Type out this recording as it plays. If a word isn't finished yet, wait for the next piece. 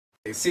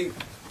See,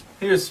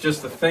 here's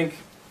just the think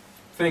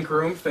tank.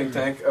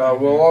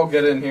 We'll all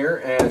get in here,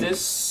 and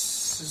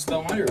this is the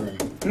laundry room.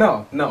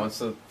 No, it's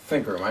the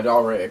think room. I'd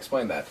already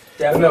explained that.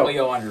 Definitely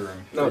a laundry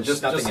room. No, There's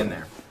just nothing in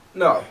there.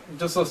 No,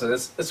 just listen.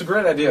 It's a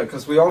great idea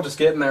because we all just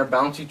get in there,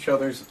 bounce each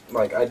other's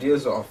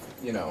ideas off,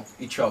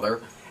 each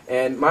other.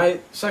 And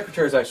my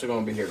secretary's actually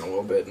going to be here in a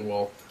little bit, and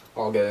we'll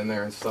all get in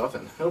there and stuff,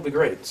 and it'll be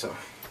great. So,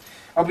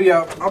 I'll be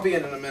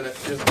in a minute.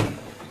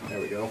 There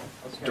we go.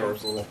 Okay.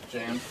 Door's a little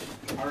jammed.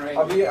 All right.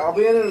 I'll be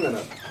in a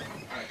minute.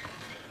 All right.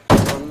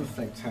 I'm in the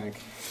think tank.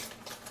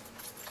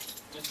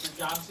 Mr.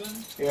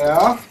 Johnson,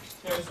 Yeah.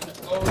 there's an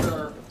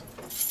odor.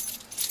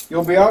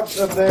 You'll be out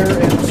of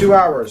there in 2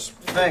 hours.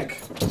 Think.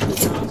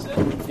 Mr.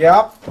 Johnson,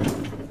 Yep.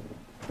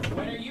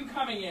 when are you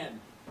coming in?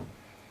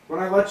 When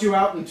I let you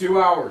out in 2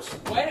 hours.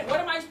 What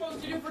am I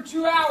supposed to do for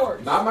 2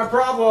 hours? Not my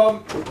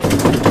problem.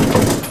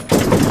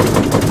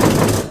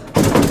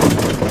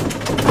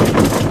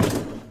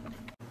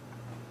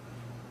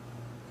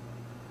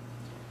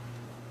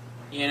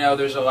 You know,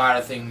 there's a lot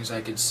of things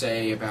I could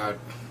say about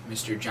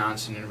Mr.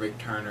 Johnson and Rick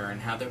Turner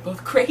and how they're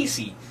both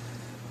crazy.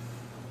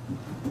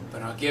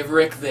 But I'll give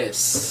Rick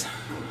this.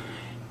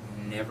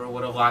 Never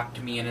would have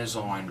locked me in his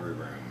laundry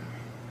room.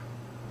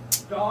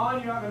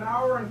 Don, you have an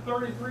hour and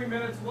 33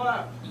 minutes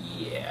left.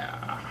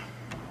 Yeah.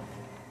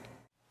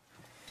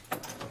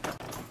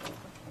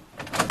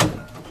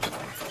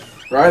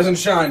 Rise and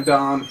shine,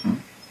 Don.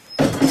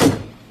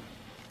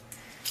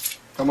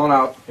 Come on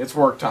out. It's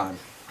work time.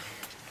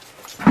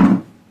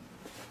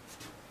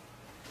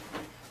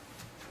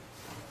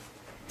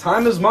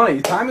 Time is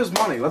money. Time is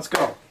money. Let's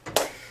go.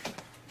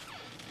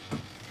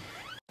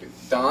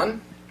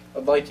 Don,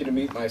 I'd like you to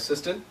meet my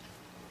assistant,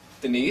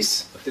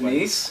 Denise.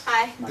 Denise.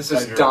 Hi. This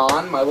is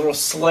Don, my little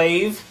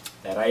slave.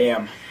 That I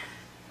am.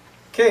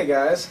 Okay,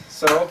 guys.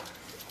 So,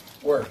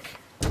 work.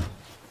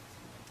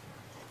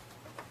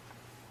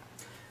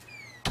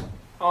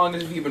 How long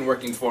have you been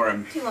working for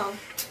him? Too long.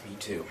 Me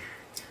too.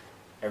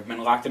 Ever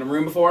been locked in a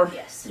room before?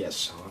 Yes. Yes,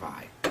 so have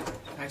I.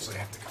 I actually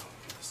have to go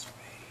this way.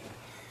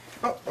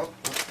 Oh.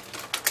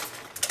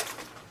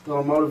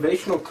 Little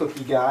motivational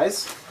cookie,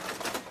 guys.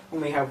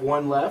 Only have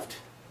one left.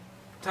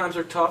 Times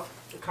are tough.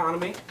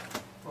 Economy.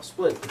 I'll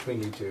split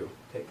between you two.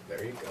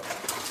 There you go.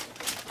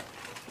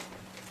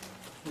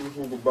 This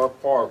is the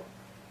best part.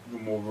 The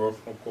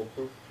motivational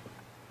cookie.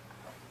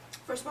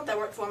 First month I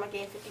worked for him, I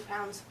gained 50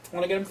 pounds.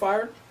 Want to get him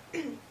fired?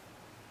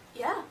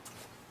 Yeah.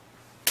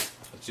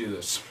 Let's do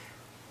this.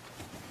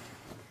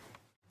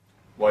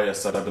 Why,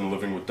 yes, I've been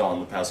living with Dawn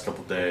the past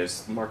couple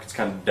days. The market's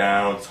kind of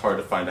down. It's hard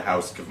to find a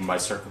house given my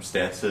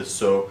circumstances,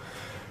 so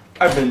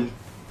I've been...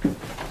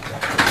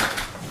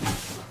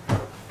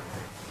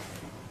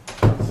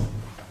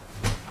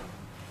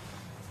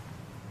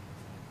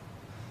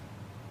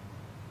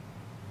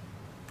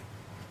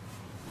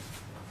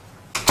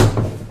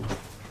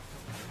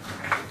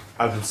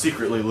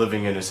 secretly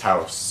living in his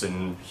house,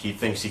 and he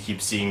thinks he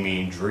keeps seeing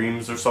me in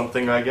dreams or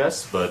something, I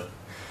guess, but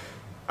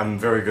I'm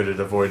very good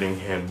at avoiding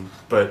him.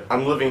 But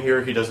I'm living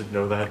here, he doesn't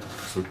know that,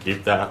 so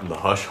keep that in the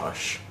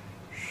hush-hush.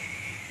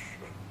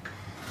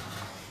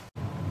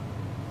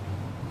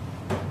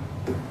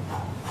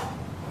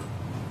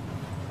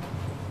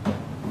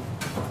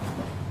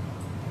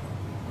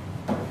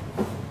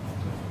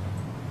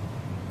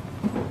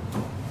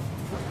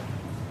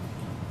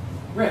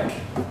 Rick,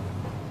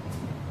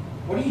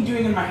 what are you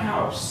doing in my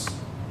house?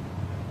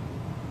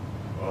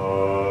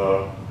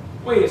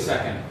 Wait a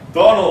second.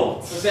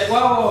 Donald! Was that,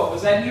 whoa,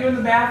 was that you in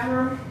the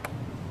bathroom?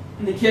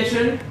 In the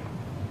kitchen?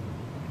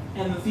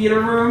 In the theater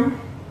room?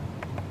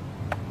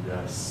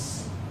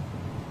 Yes.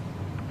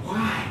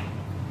 Why?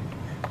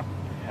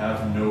 I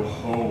have no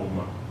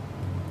home.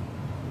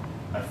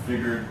 I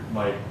figured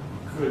my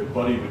good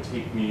buddy would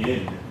take me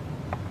in.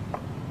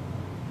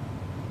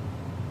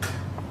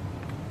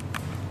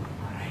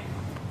 Alright.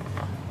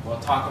 We'll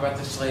talk about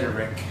this later,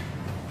 Rick.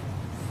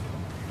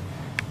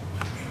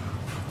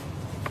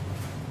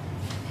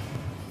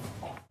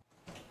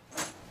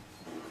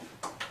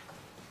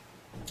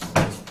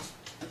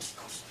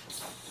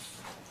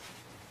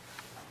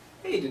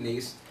 Hey,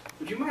 Denise.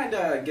 Would you mind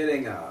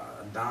getting a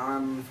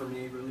Don for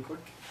me really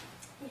quick?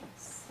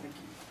 Yes. Thank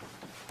you.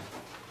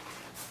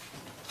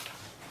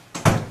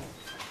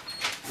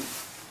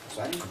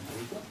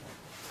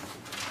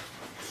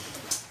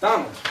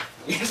 Donald.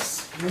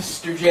 Yes,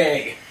 Mr.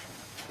 J.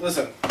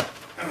 Listen.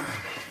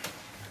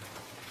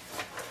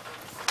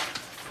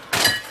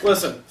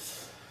 Listen.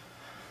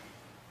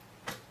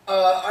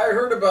 I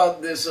heard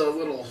about this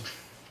little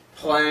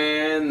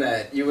plan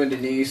that you and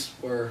Denise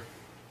were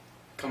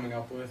coming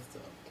up with.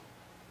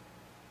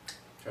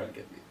 Try to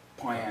get me.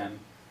 Plan.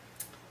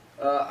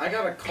 I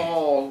got a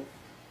call,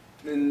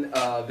 and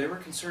they were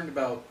concerned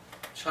about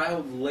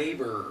child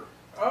labor.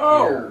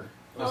 Oh! Here.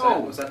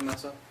 Was that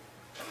messed up?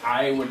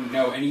 I wouldn't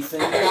know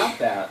anything about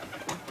that.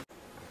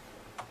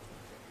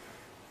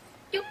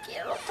 You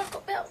quiero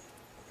Taco Bell.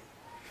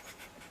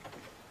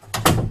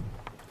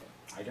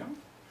 I don't.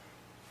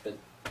 But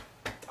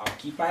I'll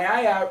keep my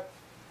eye out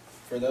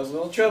for those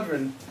little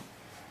children.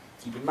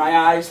 Keeping my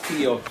eyes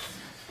peeled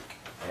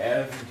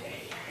every day.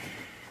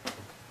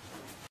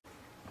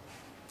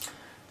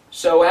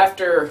 So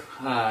after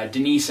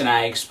Denise and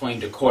I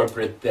explained to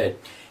corporate that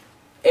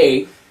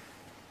A,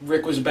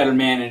 Rick was a better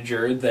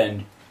manager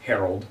than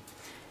Harold,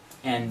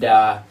 and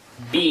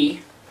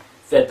B,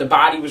 that the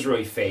body was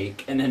really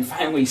fake, and then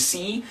finally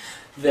C,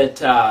 that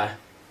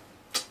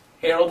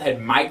Harold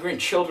had migrant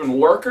children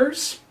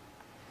workers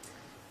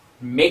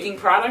making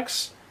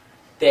products,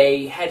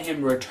 they had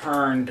him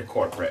return to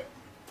corporate.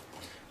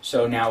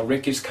 So now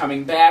Rick is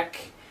coming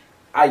back.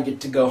 I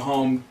get to go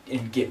home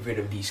and get rid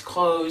of these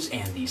clothes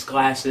and these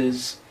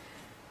glasses,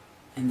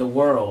 and the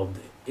world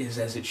is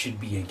as it should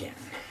be again.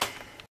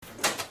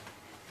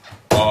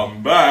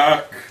 I'm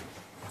back.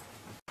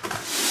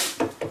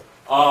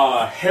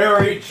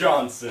 Harry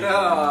Johnson.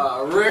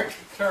 Rick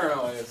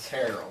Turner, it's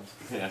Harold.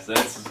 Yes,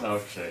 that's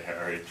okay,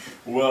 Harry.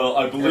 Well,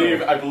 I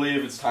believe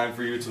it's time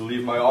for you to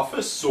leave my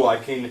office so I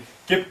can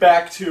get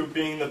back to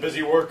being the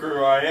busy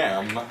worker I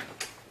am.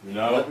 You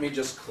know? Let me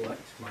just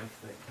collect my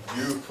thing.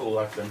 You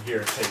collect them.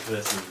 Here, take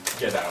this and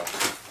get out.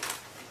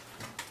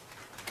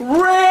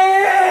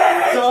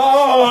 Rick!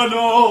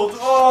 Donald!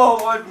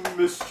 Oh, I've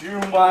missed you,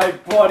 my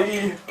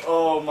buddy.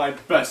 Oh, my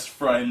best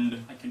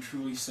friend. I can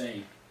truly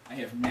say I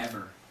have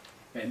never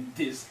been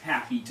this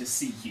happy to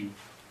see you.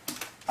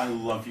 I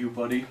love you,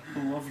 buddy.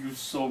 I love you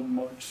so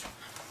much.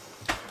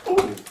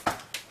 Oh.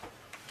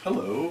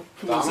 Hello.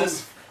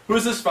 Who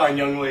is this fine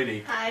young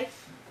lady? Hi.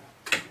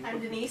 I'm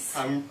Denise.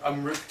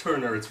 I'm Rick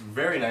Turner. It's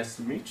very nice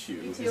to meet you.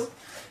 You too.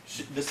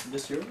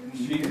 This yours?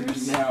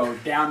 Cheers. No,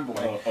 down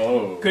boy.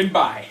 Oh.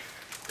 Goodbye.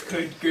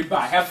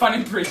 Goodbye. Have fun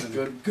in prison.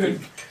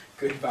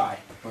 Goodbye.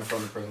 My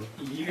phone in prison.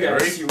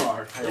 Yes, you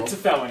are. Harold. It's a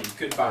felony.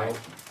 Goodbye.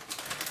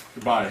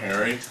 Goodbye,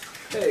 Harry.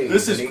 Hey,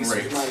 This is Denise,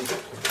 great. would you mind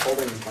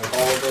holding like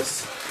all of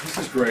this? This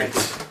is great.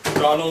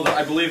 Donald,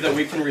 I believe that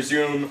we can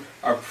resume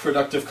our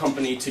productive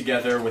company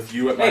together with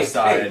you at my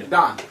side. Hey,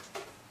 Don.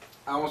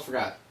 I almost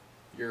forgot.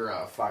 You're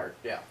fired.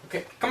 Yeah.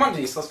 Okay. Come on,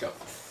 Denise. Let's go.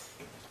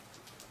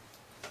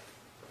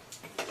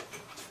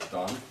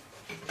 Don?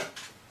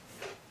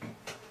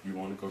 You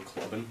want to go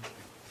clubbing?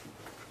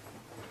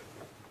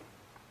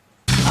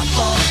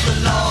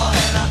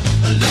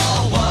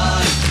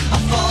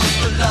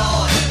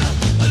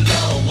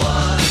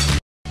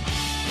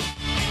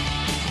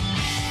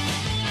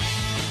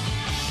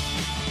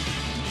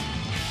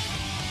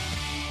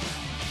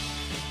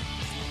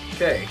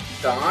 Okay,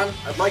 Don,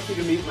 I'd like you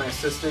to meet my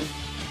assistant,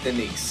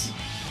 Denise.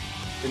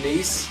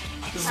 Denise,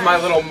 this is my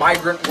little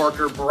migrant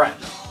worker, Brett.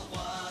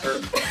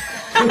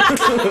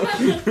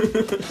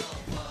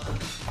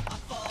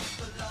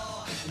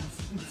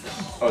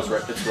 Oh,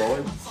 it's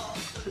rolling?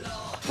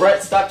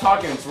 Brett, stop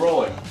talking, it's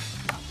rolling.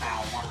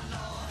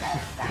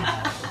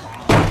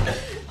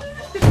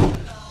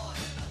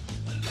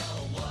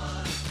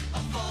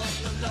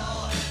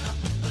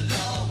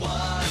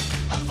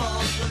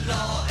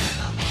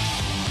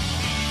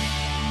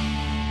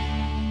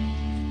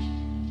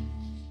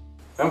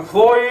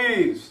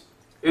 Employees,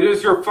 it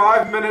is your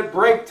 5-minute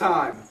break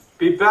time.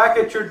 Be back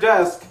at your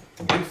desk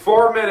in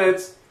 4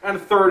 minutes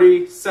and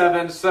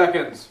 37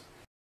 seconds.